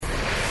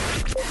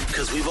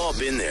because we've all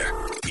been there.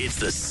 It's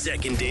the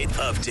second date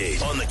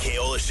update on the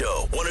Kaola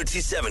Show.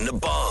 102.7 The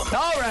Bomb.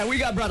 All right, we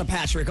got brother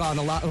Patrick on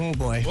a lot. Oh,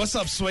 boy. What's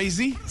up,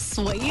 Swayze?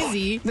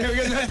 Swayze. There we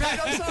go.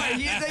 I'm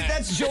sorry.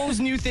 That's Joe's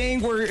new thing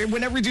where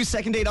whenever we do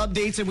second date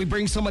updates and we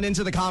bring someone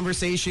into the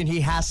conversation,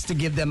 he has to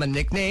give them a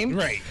nickname.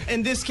 Right.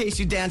 In this case,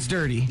 you dance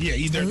dirty. Yeah,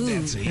 he's dirty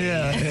dancing.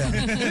 Yeah.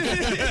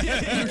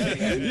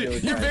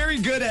 You're very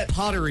good at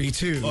pottery,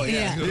 too. Oh,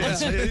 yeah.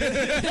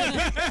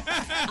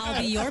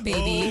 I'll be your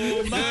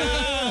baby.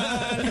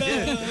 Oh,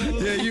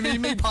 Yeah, you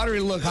make pottery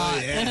look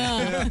hot.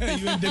 yeah.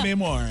 You and Demi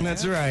Moore.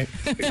 That's right.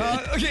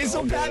 Okay,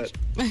 so Pat.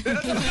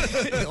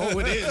 Oh,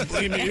 it is.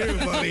 Believe me, here,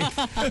 buddy.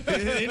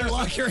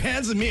 Interlock your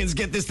hands with me and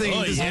get this thing.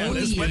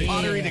 Let's put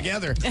pottery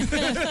together.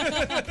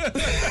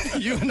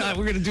 You and I,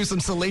 we're going to do some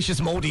salacious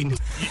molding.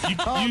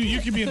 You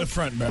can be in the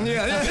front, bro.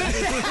 Yeah.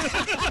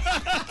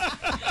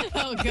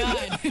 Oh,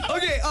 God.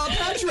 Okay,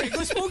 Patrick,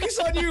 let's focus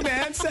on you,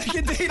 man.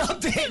 Second date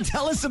update.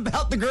 Tell us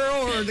about the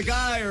girl or the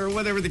guy or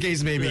whatever the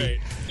case may be. Right.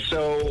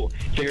 So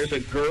there's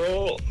a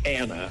girl,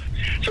 Anna.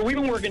 So we've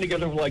been working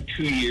together for like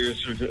 2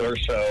 years or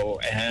so,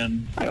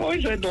 and I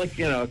always had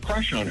a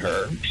crush on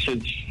her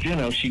since,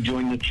 she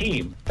joined the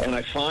team. And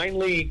I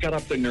finally got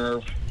up the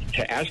nerve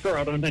to ask her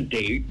out on a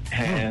date,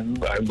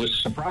 and I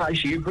was surprised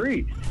she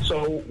agreed.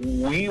 So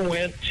we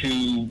went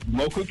to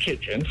Miku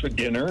Kitchen for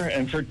dinner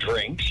and for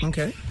drinks.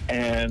 Okay.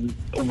 And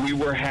we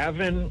were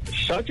having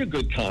such a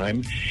good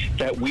time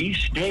that we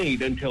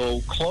stayed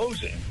until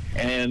closing.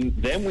 And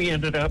then we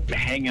ended up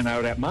hanging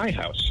out at my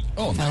house.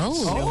 Oh,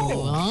 nice.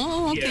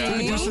 Oh,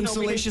 okay. Do some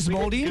salacious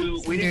molding?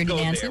 We didn't go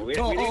Dirty there.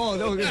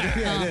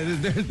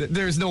 dancing?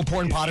 There's no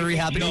porn pottery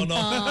happening.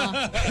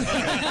 No.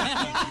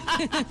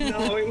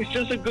 No, it was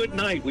just a good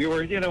night. We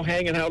were,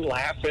 hanging out,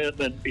 laughing,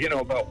 and,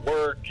 about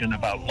work and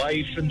about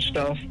life and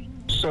stuff.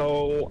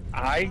 So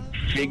I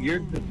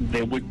figured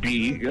there would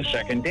be a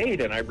second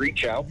date, and I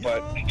reach out,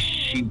 but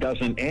she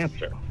doesn't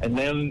answer. And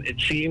then it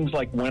seems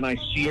like when I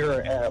see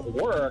her at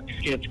work,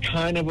 it's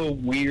kind of a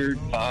weird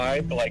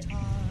vibe, like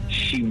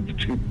she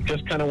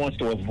just kind of wants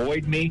to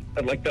avoid me.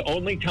 Like the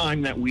only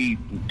time that we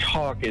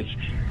talk is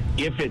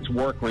if it's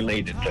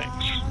work-related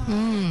things.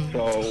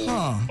 So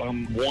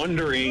I'm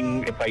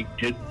wondering if I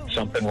did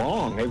something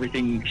wrong.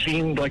 Everything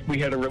seemed like we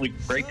had a really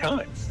great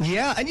time.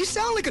 Yeah, and you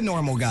sound like a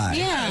normal guy.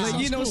 Yeah.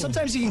 Like,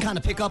 sometimes you can kind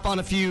of pick up on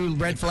a few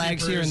red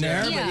flags here and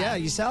there. Yeah. But yeah,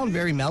 you sound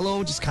very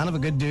mellow, just kind of a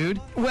good dude.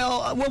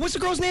 Well, what's the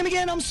girl's name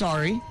again? I'm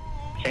sorry.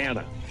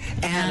 Anna.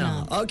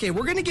 Anna. Okay,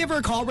 we're going to give her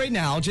a call right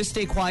now. Just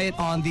stay quiet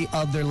on the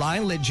other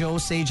line. Let Joe,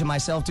 Sage, and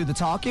myself do the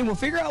talking. We'll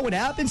figure out what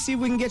happened, see if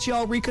we can get you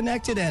all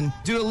reconnected and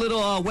do a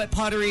little wet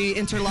pottery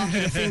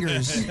interlocking the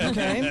fingers.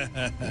 Okay?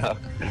 All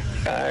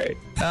right.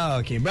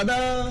 Okay,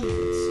 brother.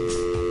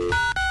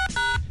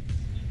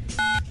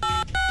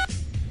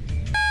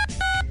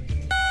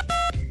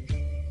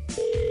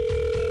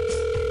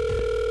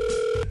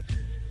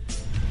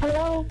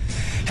 Hello.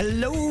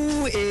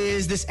 Hello,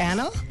 is this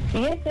Anna?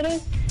 Yes, it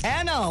is.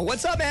 Anna,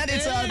 what's up, man?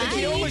 It's the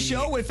Kaola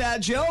Show with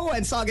Fat Joe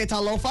and Sage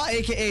Talofa,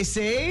 a.k.a.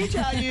 Sage.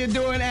 How you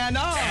doing,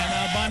 Anna?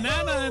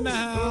 Banana in the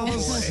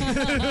house.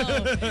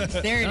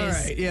 There it All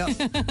is. right, yeah.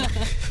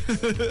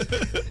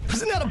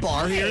 Isn't that a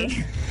bar here?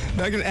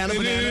 Back in Anna It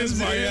Bananas. is,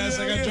 yes.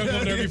 I got drunk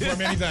over there before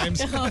many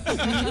times.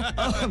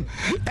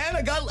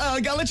 Anna,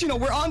 gotta let you know,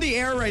 we're on the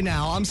air right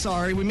now. I'm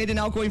sorry. We made an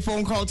outgoing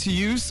phone call to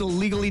you, so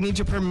legally need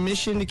your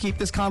permission to keep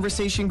this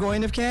conversation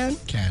going if can.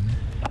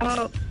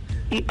 Oh,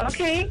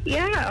 okay.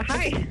 Yeah.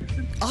 Hi.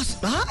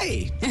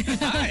 Hi.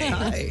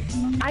 Hi.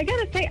 I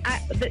gotta say,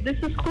 this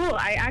is cool.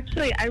 I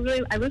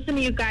listen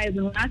to you guys.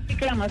 And last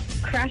weekend, I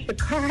almost crashed the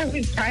car I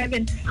was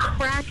driving,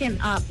 cracking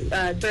up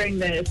during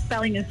the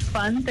spelling is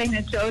fun thing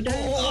that Joe does.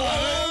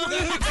 That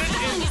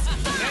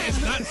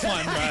is not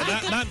fun,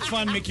 bro. Not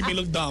fun making me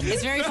look dumb.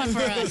 It's very fun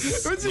for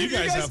us. You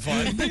guys have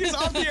fun. Because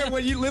off the air,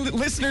 when you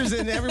listeners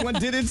and everyone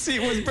didn't see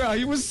it, was bro.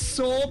 He was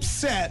so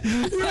upset.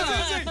 He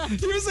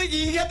was like,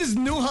 he had this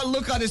new hot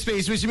look on his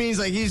face, which means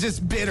like he's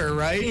just bitter,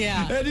 right?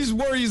 Yeah. And he's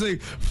worried. He's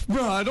like,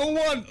 bro, I don't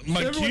want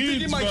My everyone kids,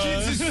 thinking my bro.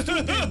 kids is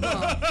stupid, bro.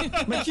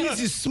 My kids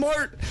is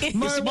smart.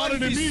 My smarter wife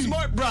than is me.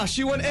 smart, bro.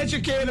 She want to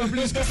educate them.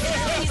 Don't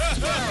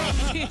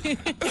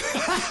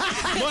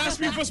ask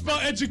me for spell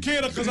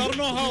educator because I don't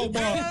know how,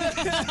 bro.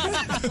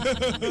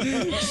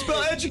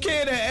 Spell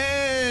educator.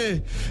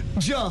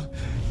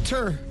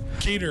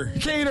 Cater.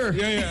 Cater.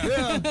 Yeah.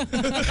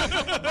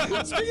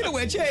 Speaking of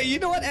which, hey, you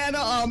know what,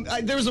 Anna?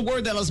 There was a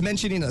word that I was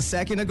mentioning a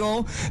second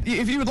ago.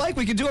 If you would like,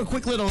 we could do a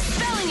quick little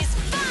Spelling is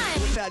fun.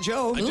 with Fat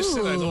Joe. I just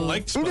said I don't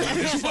like spelling.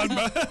 It's fun,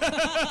 bro.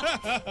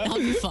 That'll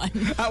be fun.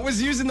 I was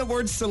using the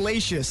word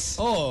salacious.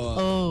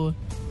 Oh.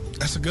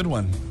 That's a good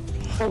one.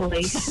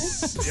 Holy. Let's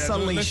see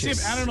Salacious.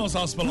 if Anna knows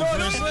how to spell it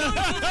first.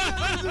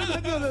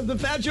 No, the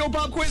Fat Joe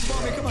pop quiz,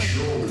 mommy. Come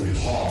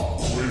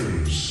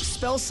on.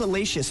 Spell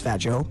salacious, Fat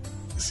Joe.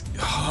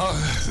 Oh,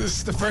 this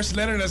is the first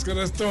letter that's going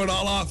to throw it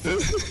all off.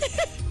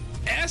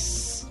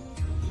 S.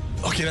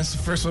 Okay, that's the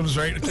first one was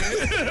right.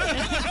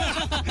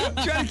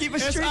 Trying to keep it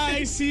straight.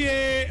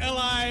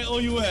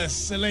 S-I-C-A-L-I-O-U-S.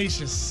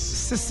 Salacious.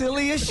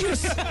 Sicilious?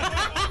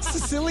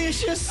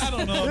 Sicilious? I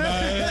don't know,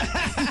 man.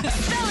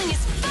 Spelling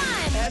is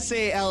fun.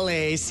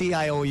 Salacious.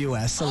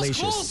 Salacious.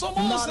 Close,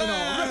 almost Not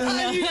at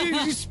all.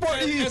 You feel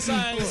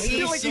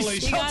like you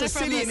Salacious. spelled a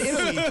city in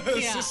Italy.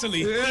 Yeah.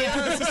 Sicily.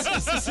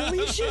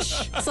 Sicilious?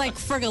 It's like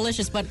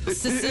frigalicious, but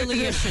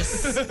Sicilious.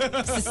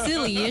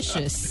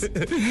 Sicilious.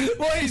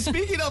 Well, hey,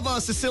 speaking of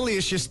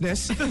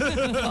Siciliousness,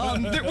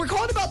 we're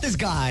calling about this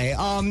guy.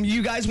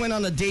 You guys went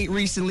on a date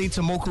recently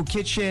to Miku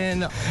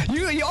Kitchen.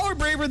 Y'all are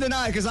braver than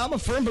I, because I'm a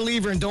firm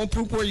believer in don't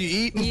poop where you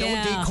eat and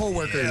don't date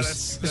coworkers.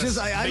 Yeah, it's just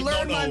I big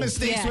learned my no-no.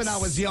 mistakes when I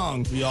was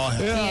young. We all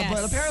have. Yeah, Yes.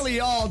 but apparently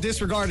y'all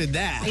disregarded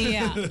that.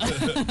 Yeah.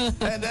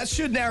 And that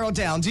should narrow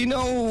down. Do you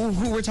know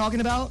who we're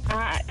talking about?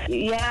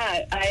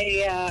 Yeah,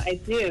 I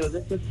do.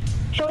 This is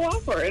so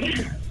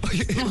awkward.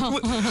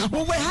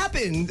 Well, what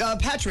happened?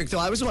 Patrick, though.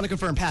 I just want to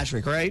confirm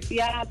Patrick, right?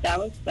 Yeah, that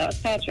was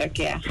Patrick.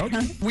 Yeah.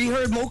 Okay. We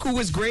heard Miku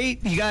was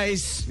great. You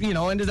guys,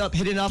 ended up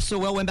hitting it off so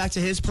well. Went back to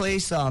his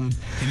place. He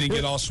didn't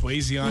get all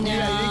Swayze on you.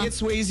 Yeah, he didn't get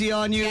Swayze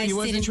on you. You guys He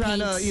wasn't didn't trying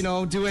to,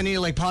 paint. do any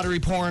like pottery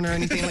porn or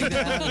anything like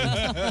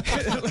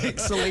that. Like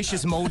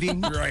salacious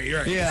molding. Right.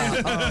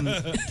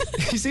 Yeah.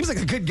 He seems like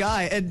a good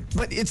guy,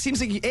 but it seems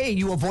like A,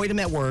 you avoid him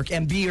at work,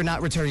 and B, you're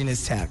not returning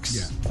his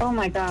texts. Yeah. Oh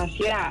my gosh.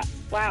 Yeah.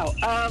 Wow.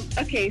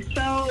 Okay.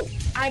 So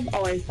I've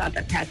always thought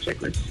that Patrick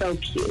was so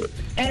cute,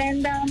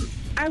 and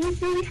I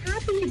was really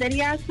happy that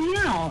he asked me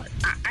out.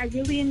 I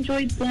really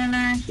enjoyed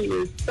dinner. He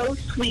was so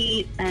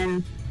sweet,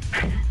 and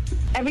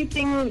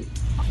everything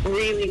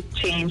really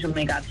changed when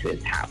we got to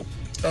his house.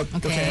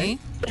 Okay.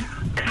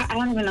 God, I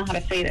don't even know how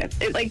to say this.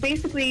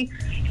 Basically,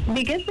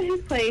 we get to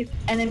his place,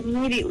 and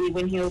immediately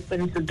when he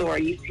opens the door,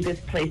 you see this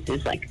place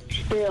is like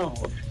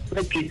filled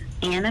with these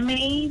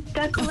anime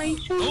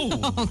decorations.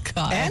 Oh,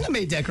 God.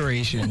 Anime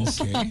decorations.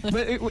 Okay.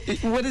 But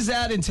what does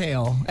that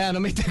entail?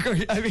 Anime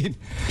decoration. I mean,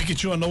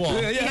 Pikachu on the wall.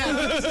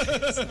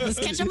 Let's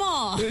catch them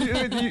all.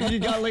 you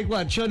got like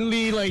what?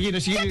 Chun-Li, like,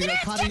 she gave you a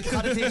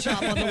karate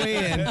chop on the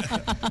way in.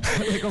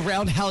 Like a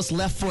roundhouse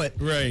left foot.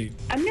 Right.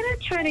 I'm going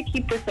to try to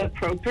keep this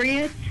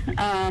appropriate.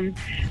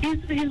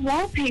 His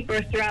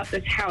wallpaper throughout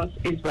this house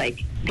is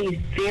like these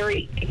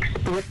very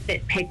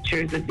explicit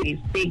pictures of these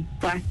big,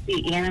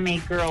 busty anime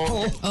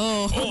girls.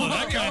 Oh,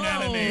 that kind of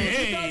anime.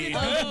 Hey.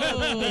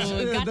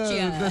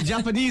 gotcha. The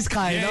Japanese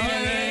kind.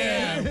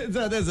 Yeah.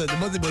 So there's a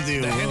busy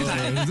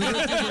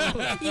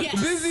Yes.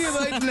 busy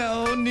right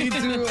now. Need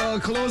to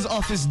close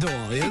office door.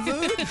 Yes?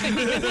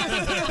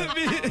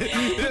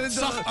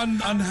 Soft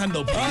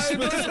unhandled, please.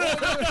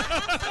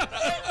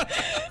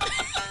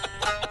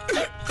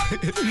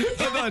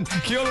 Hold on.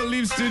 Keola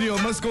leaves studio.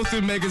 Must go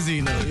through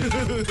magazine.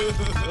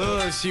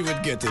 Oh, she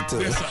would get it too.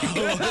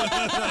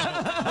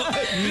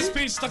 This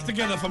page stuck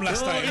together from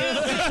last time.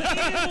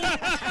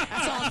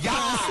 It's all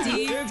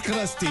crusty. It's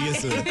crusty,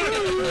 yes, sir.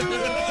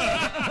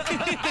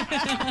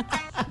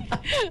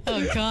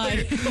 Oh,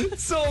 God.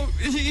 So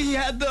he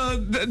had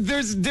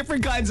there's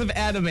different kinds of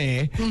anime,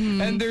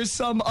 and there's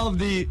some of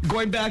the,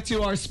 going back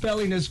to our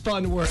spelling is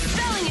fun word.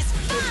 Spelling is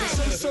fun.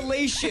 Some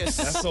salacious.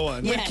 That's the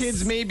one. When Yes.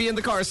 kids may be in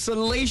the car,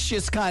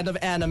 salacious kind of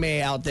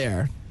anime out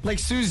there. Like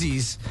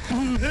Susie's.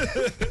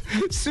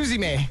 Susie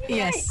May.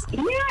 Yes.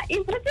 Yeah,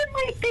 it wasn't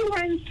like they were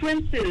in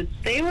swimsuits.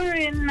 They were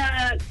in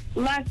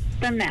less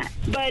than that.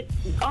 But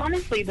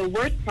honestly, the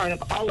worst part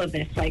of all of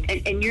this,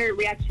 and your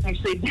reaction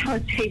actually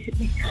validated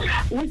me,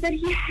 was that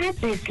he had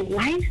this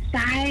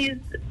life-size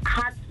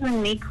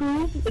Hatsune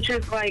Miku, which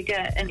is like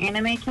an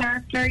anime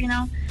character,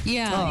 Yeah,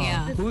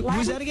 yeah.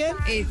 Who's that again?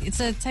 It's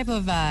a type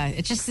of,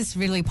 it's just this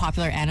really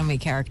popular anime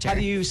character. How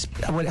do you... It's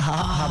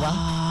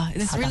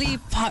really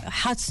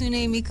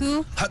Hatsune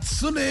Miku.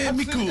 Hatsune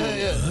Miku.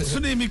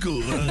 Hatsune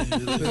Miku.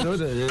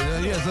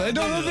 Yes, I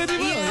know that very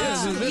well.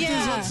 Yes, that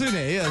is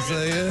Hatsune.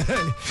 Yes.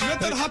 She got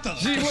that hata.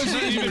 She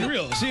wasn't even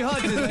real. She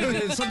hot.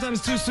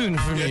 Sometimes too soon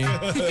for me.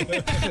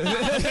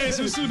 Hey,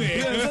 Susune.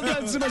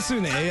 Yeah, sometimes too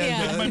soon.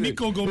 Yeah. My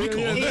Miko go Miko.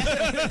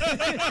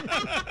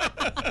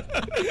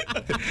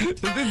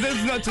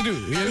 That's not to do.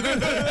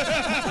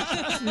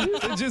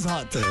 It's just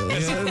hot.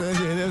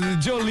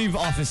 Joe, leave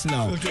office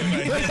now.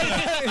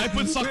 I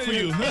put sock for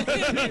you.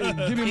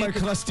 Give me my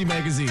crusty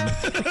magazine.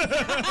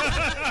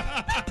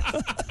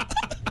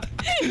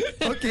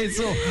 Okay,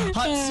 so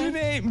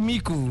Hatsune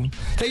Miku.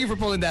 Thank you for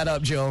pulling that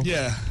up, Joe.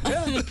 Yeah.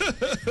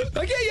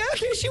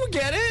 Okay, she would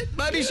get it.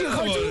 I mean, she would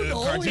cartoon,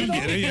 Cartoon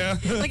get it, yeah.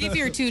 Like if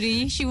you're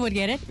 2D, she would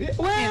get it.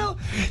 Well,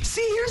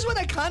 see, here's what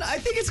I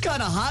think it's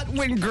kind of hot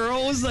when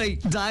girls like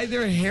dye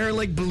their hair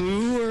like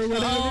blue or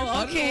whatever.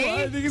 Oh,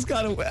 okay. I think it's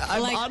kind of,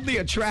 I'm Like- oddly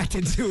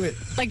attracted to it.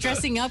 Like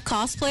dressing up,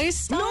 cosplay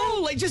stuff.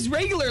 No, like just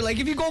regular. Like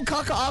if you go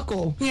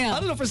Kakaako. Yeah. I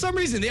don't know, for some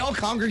reason they all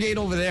congregate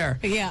over there.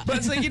 Yeah. But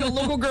it's like,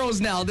 local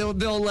girls now, they'll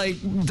like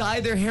dye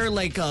their hair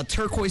like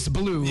turquoise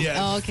blue. Yeah.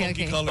 Oh, okay,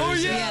 funky okay. colors. Oh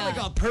yeah, Yeah.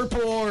 like a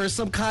purple or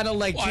some kind of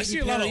like Oh, I see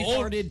a lot of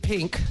old- farted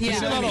pink. Yeah. I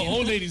see a lot of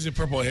old ladies in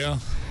purple hair.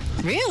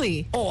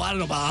 Really? Oh, I don't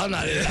know about I'm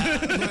not into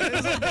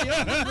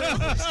that.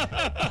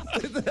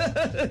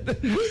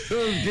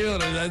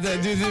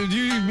 Did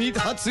you meet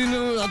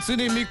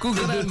Hatsune Miku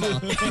grandma?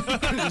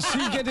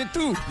 She get it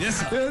too. Yes,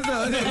 sir.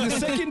 The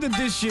second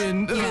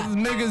edition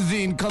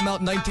magazine come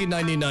out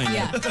 1999.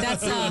 Yeah,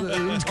 that's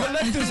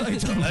collector's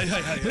item.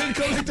 They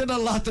collected a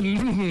lot.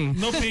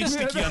 No page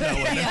sticky on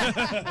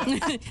that one.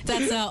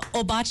 that's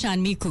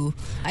Obachan Miku.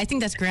 I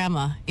think that's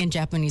grandma in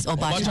Japanese.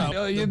 Obachan.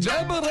 You're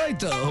damn right,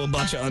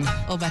 Obachan.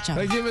 Obachan.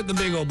 I give it the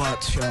big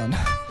Obachan.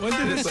 When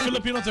did this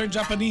Filipino turn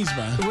Japanese,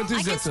 man? What I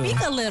is can that? speak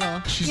a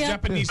little. She's Yeah.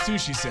 Japanese too,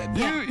 she said.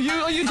 Are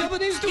you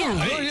Japanese too?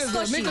 Yeah. Oh, yes,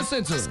 Skoshi. make a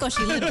sense.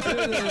 Skoshi little.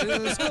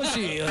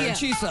 Skoshi, Yeah.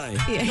 Chisai.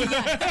 Yeah.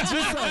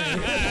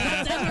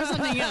 That's for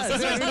something else.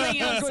 That's for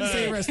something I couldn't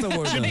say the else. rest of the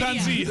word.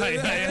 Chimpanzee. Hi.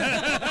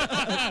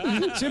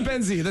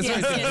 Chimpanzee, that's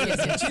Yes, right.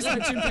 yes. Chisai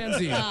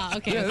chimpanzee. Ah,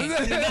 okay.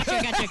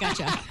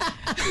 Gotcha.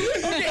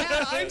 Okay,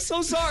 I'm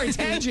so sorry.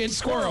 Tangent.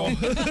 Squirrel.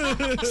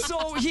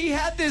 So he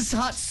had this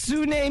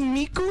Hatsune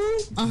Miku?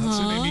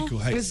 Hatsune Miku.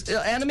 Hi. This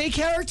anime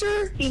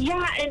character?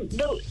 Yeah, and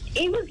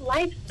it was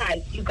life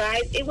size, you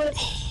guys. It was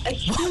a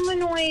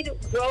humanoid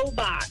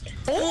robot.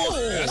 Oh,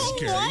 That's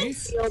scary.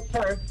 Real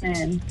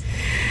person.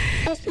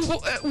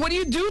 what do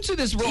you do to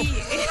this robot?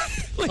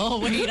 Oh,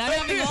 wait. I'm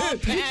having all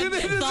bad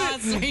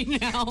thoughts right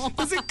now.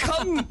 Does it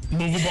come?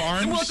 Movable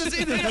arms. Well,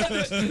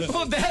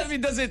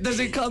 does it? Does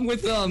it come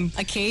with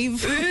A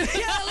cave?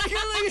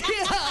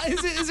 yeah.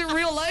 Is it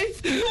real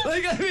life?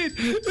 Like I mean,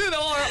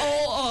 are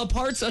all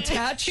parts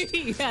attached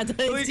Yeah.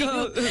 Do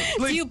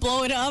Like, you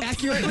blow it up?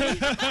 accurately?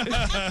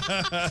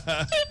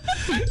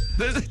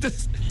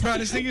 Bro,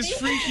 this thing is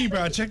freaky,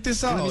 bro. Check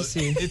this out. me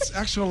see. It's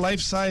actual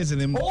life size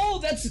and Oh,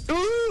 that's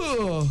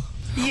ooh.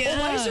 Yeah.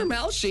 Why is her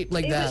mouth shaped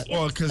like that?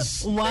 well,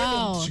 because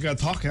Wow. she got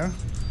to talk, huh?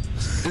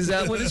 Is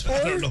that what it's for?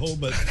 I don't know,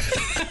 but I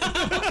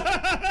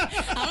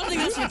don't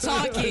think that's for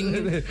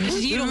talking.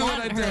 You don't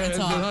want her to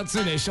talk.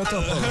 Hatsune, shut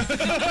up.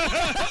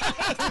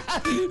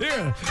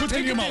 Here, put it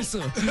in your mouth.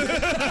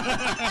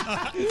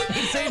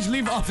 Sage,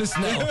 leave office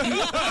now.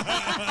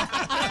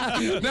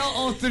 Now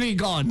all three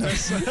gone.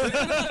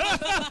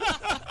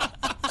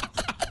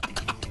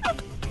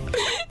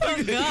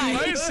 Oh, God.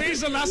 Why is Sage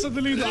the last one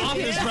to leave the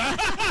office, bro?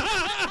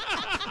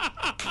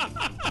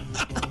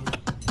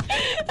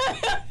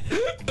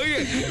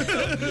 Okay.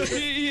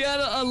 He had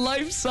a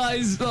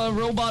life-size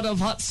robot of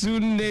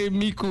Hatsune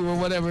Miku or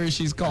whatever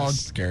she's called.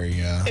 Scary,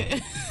 yeah.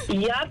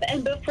 Yup,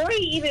 and before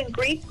he even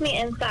greets me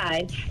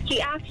inside,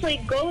 he actually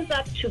goes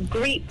up to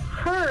greet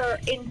her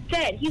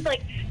instead. He's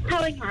like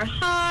telling her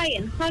hi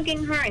and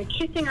hugging her and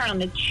kissing her on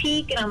the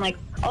cheek, and I'm like,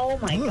 oh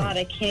my God,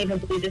 I can't even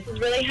believe this is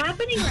really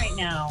happening right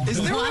now.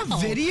 Is there Wow. a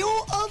video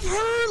of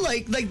her?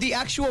 Like the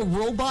actual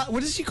robot?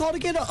 What is she called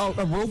again? A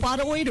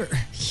robotoid or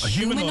A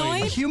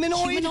humanoid. a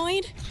humanoid?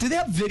 Humanoid? Do they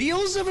have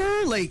videos of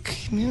her? Like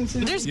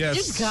There's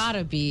Yes.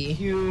 gotta be.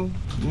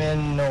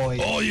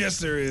 humanoid. Oh, yes,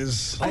 there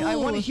is. I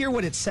want to hear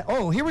what it said.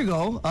 Oh, here we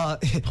go.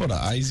 Hold on,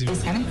 eyes. で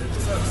すかね。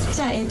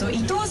じゃあ、伊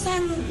藤さ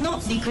ん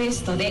のリクエ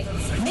ストで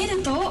メ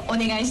ルトをお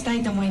願いした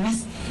いと思いま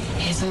す。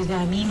それで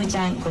はミームち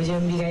ゃんご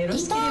準備がよろ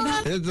しけれ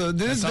ば。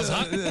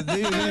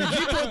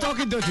 keep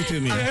talking dirty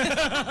to me.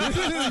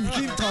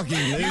 Keep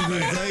talking.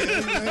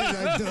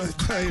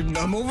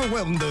 I'm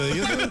overwhelmed.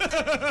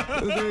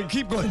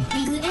 Keep going.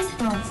 リクエス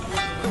ト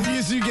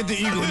Yes, you get the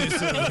eagleness.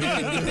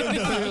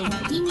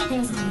 意味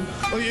です。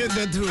 Oh yeah,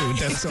 that too.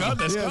 That's all.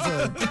 That's Yes,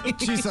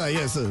 Chisa,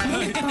 yes.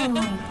 メルトを歌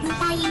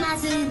いま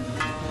す。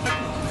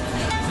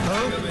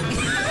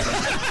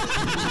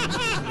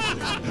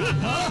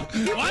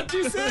 What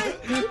you say?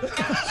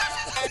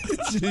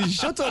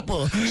 Shut up.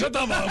 Shut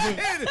up, Abu.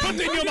 Put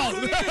it in your mouth.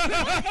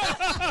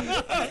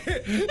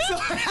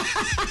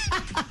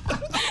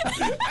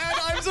 And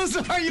I'm so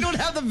sorry you don't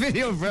have the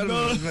video in front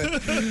of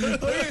us.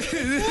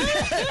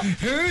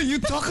 Hey, you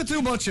talk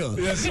too much.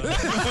 Yes.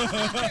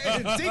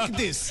 Take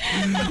this.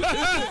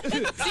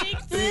 Take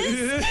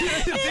this.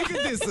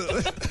 Take this.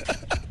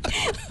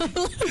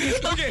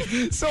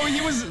 Okay, so he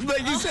was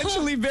like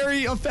essentially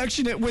very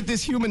affectionate with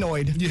this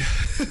humanoid. Yeah.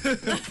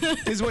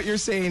 Is what you're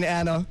saying,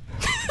 Anna.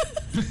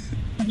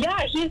 Yeah,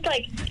 he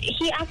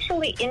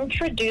actually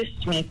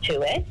introduced me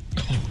to it.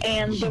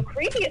 And the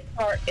creepiest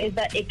part is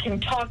that it can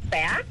talk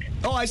back.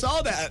 Oh, I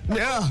saw that.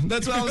 Yeah,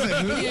 that's what I was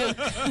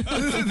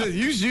saying.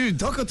 You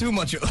talk too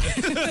much.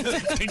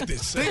 Take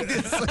this. Take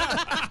this.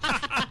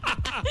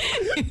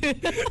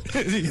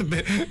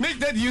 Make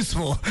that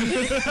useful.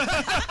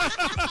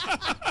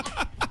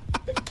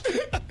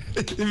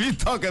 If you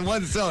talk at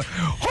one cell.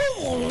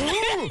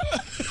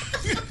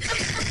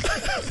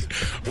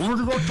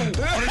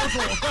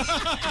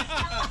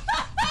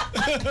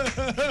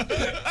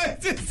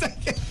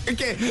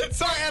 Okay,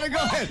 sorry, Anna, go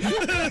ahead.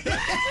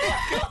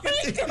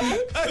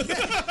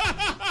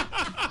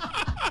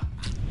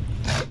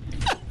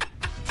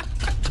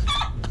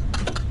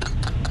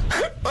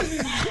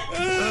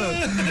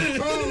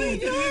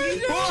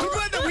 Well, I'm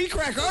glad that we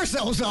crack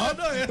ourselves up.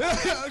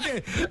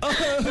 Okay.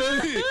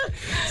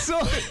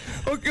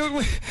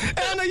 Okay.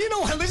 Anna, you know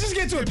what? Let's just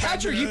get to it.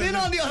 Patrick, you've been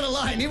on the other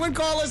line. He would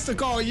call us to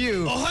call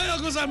you. Ohayou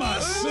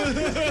gozaimasu.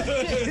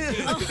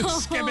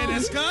 Skebe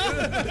desu ka?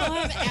 I'll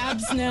have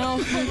abs now.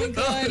 Oh my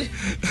god.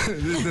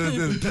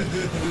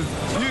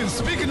 You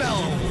speak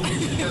now.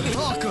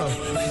 Talk.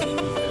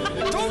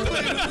 Don't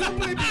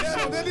play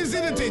piano. That is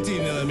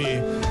irritating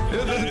me.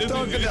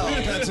 Talk now,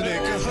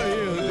 Patrick.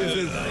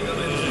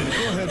 Go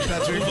ahead,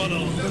 Patrick.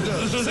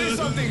 Say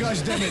something,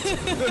 gosh damn it.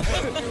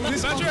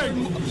 This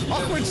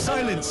awkward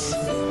silence.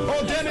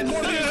 Oh, damn it,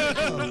 more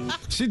music.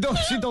 She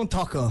don't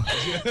talk.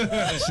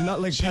 She's not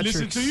like Patrick. She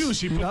listened to you.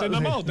 She put in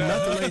the mouth.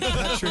 Not like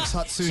Patrick's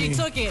Hatsune. She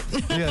took it.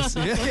 Yes,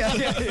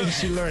 yeah.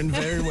 She learned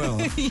very well.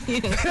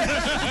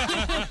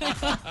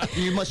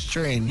 You must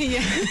train.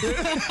 Yeah.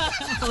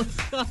 Oh,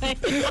 God.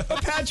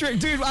 Patrick,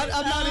 dude, I'm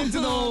not into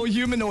the whole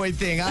humanoid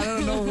thing. I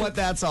don't know what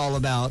that's all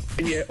about.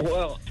 Yeah,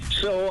 well,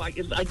 so I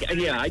get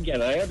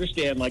it. I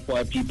understand like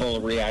why people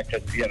react to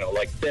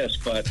like this,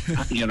 but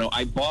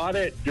I bought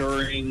it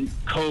during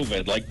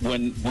COVID, like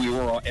when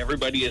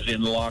everybody is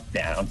in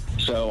lockdown.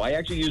 So I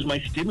actually used my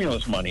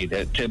stimulus money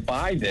to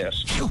buy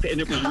this, and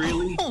it was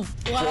really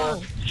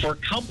for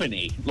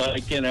company,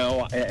 like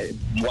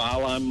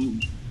while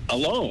I'm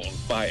alone,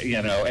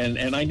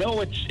 and I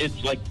know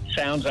it's like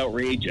sounds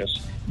outrageous.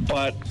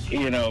 But,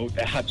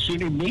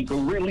 Hatsune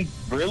Miku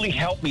really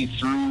helped me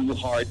through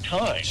hard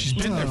times. She's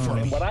been there for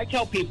me. What I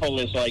tell people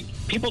is, like,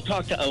 people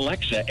talk to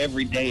Alexa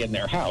every day in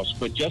their house,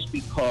 but just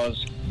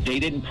because they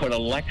didn't put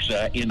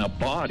Alexa in a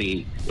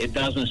body, it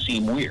doesn't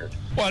seem weird.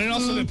 Well, I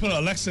didn't put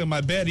Alexa in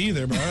my bed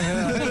either, bro.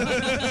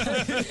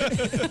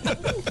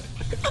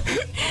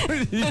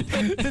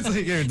 It's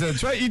like, here,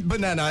 try eat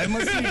banana. I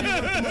must see you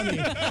worth the money.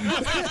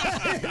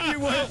 You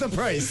worth the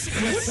price.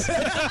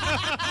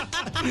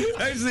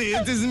 Actually,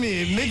 it is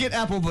me. Make it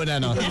apple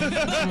banana.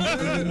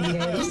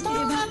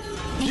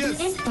 Yes.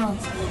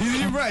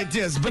 You're right,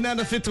 yes.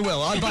 Banana fit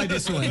well. I'll buy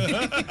this one.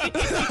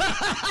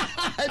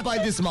 I buy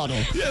this model.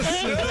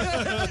 Yes.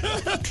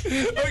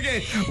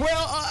 Okay.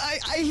 Well, I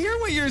hear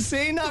what you're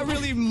saying. Not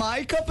really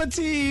my cup of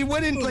tea. You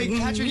wouldn't, like,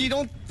 Patrick, you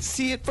don't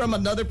see it from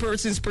another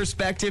person's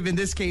perspective, in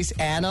this case,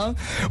 Anna,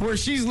 where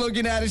she's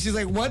looking at it, she's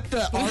like, what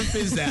the arf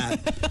is that?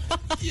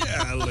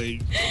 Yeah,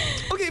 like...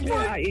 Okay,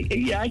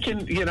 I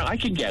can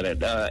get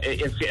it.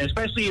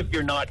 Especially if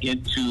you're not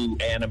into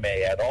anime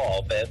at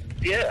all, then,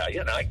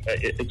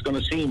 it's going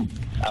to seem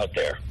out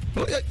there.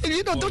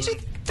 Don't you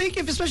think,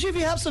 especially if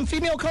you have some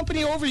female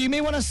company over, you may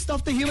want to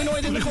stuff the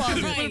humanoid in the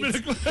closet?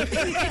 There's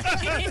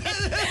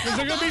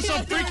going to be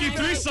some freaky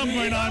threesome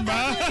going on, bro.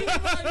 You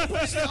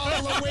pushed the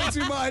envelope way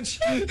too much.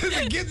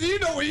 You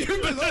know where you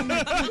belong.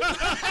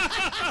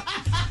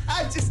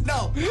 I just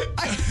know.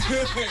 I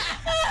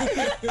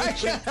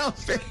can't help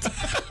it.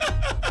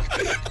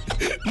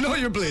 Know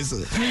your place.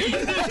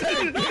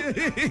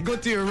 Go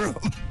to your room.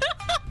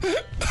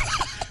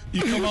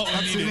 You come out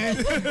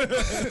Hatsune.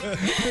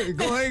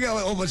 Go hang out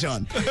with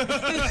Oba-chan.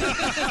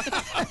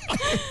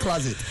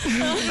 Closet.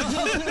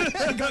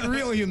 I got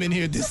real human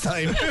here this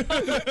time.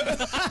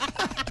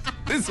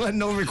 This one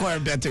no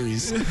required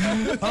batteries.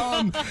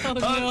 Oh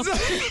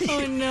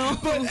no.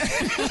 But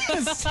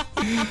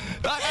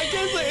I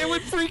guess it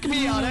would freak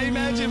me out. I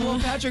imagine, well,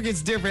 Patrick,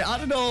 it's different. I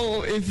don't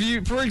know if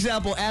you, for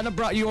example, Anna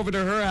brought you over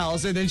to her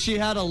house and then she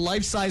had a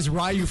life-size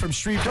Ryu from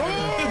Street Fighter.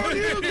 Oh,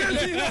 you can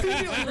see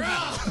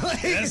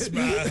Yes,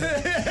 man.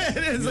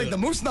 It's like the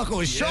moose knuckle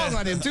is strong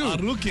on him, too.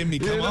 Haruken me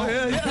come out.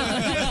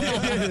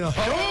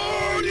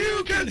 Oh,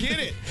 you can get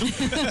it.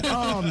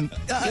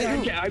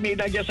 I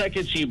mean, I guess I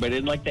could see, but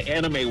in like the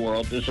anime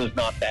world, this is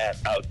not that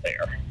out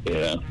there.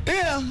 Yeah.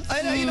 Yeah,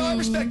 I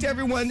respect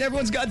everyone.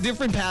 Everyone's got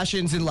different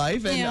passions in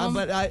life, and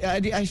but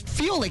I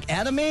feel like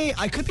anime.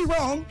 I could be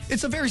wrong.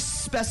 It's a very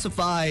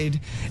specified,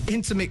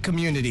 intimate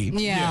community.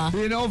 Yeah.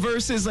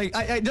 Versus like,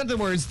 in other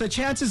words, the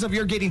chances of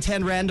you're getting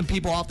 10 random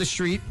people off the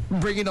street,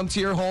 bringing them to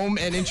your home,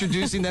 and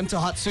introducing them to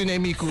Hatsune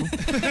Miku.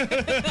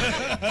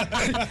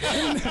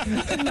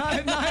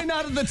 9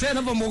 out of the 10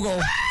 of them will go.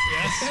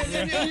 Yes.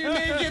 And you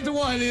may get to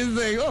one is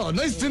like, oh,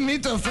 nice to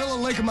meet a fellow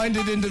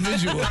like-minded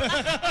individual.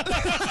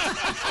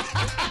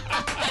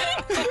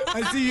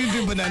 I see you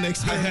do banana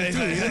experiment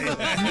too.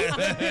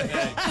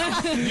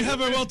 You have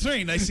her well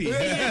trained, I see.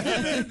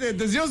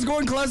 Does yours go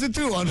in closet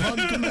too on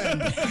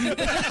command?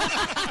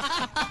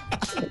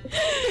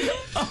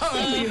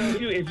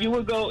 If you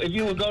would go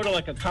to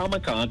like a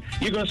Comic-Con,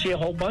 you're going to see a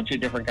whole bunch of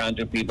different kinds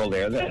of people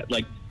there that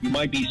like you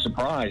might be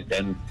surprised.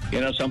 And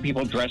some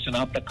people dressing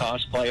up to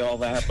cosplay, all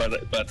that, but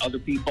other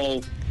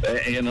people,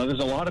 there's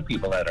a lot of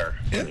people that are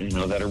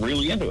that are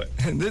really into it.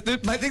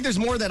 I think there's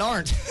more that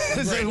aren't.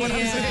 Right. What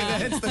I'm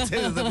saying, that's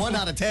the 1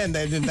 out of 10.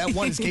 That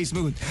one is case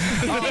mood.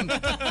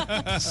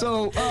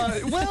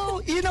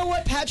 Well, you know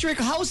what, Patrick?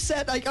 How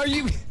set are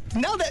you?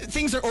 now that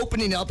things are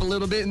opening up a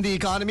little bit in the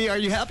economy, are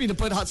you happy to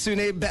put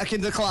Hatsune back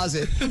in the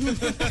closet?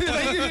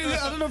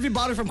 I don't know if you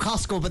bought it from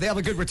Costco, but they have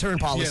a good return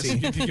policy. Yes,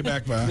 you can take it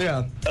back, man.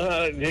 Yeah.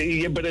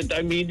 Yeah, but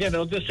I mean,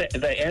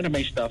 the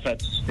anime stuff,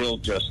 that's still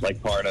just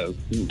like part of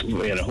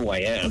who I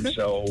am. Okay.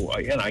 So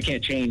I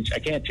can't change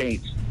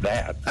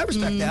that. I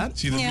respect that.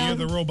 It's either me or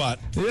the robot.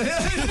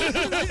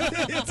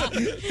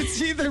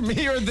 It's either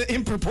me or the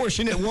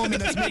improportionate woman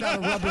that's made out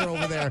of rubber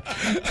over there.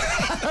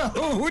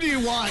 Who do you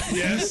want?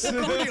 Yes.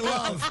 Who do you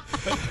love?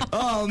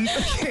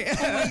 Okay.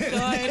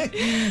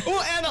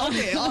 Well, and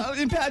okay,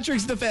 in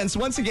Patrick's defense,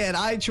 once again,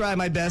 I try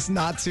my best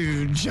not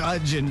to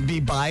judge and be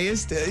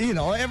biased.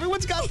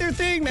 Everyone's got their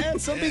thing, man.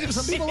 Some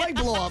people like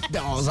blow-up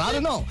dolls. I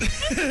don't know.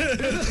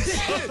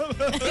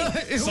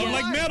 Some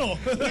like metal.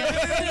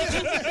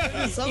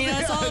 It's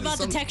all about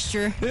the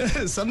texture.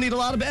 Some need a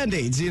lot of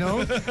Band-Aids,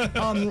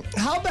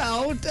 How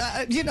about,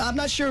 I'm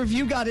not sure if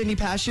you got any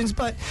passions,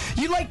 but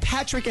you like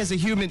Patrick as a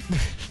human,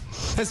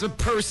 as a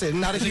person,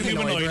 not as a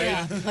humanoid, right?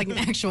 Yeah, like an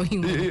actual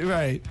human.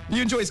 Right.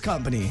 You enjoy his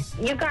company.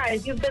 You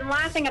guys, you've been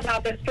laughing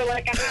about this for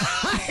like a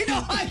I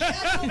know.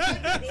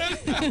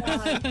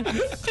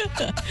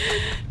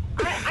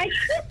 I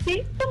could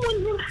date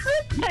someone who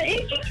hurts, but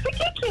it's just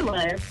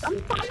ridiculous. I'm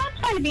not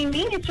trying to be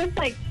mean. It's just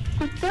like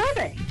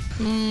disturbing.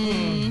 I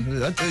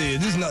tell you,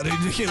 this is not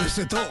ridiculous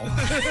at all.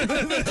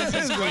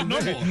 It's quite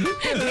normal.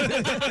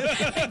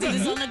 I do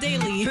this on the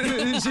daily.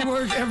 She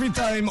works every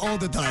time, all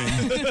the time.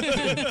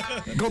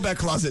 Go back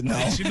closet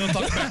now. She don't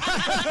talk back.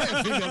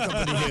 Female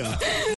company here.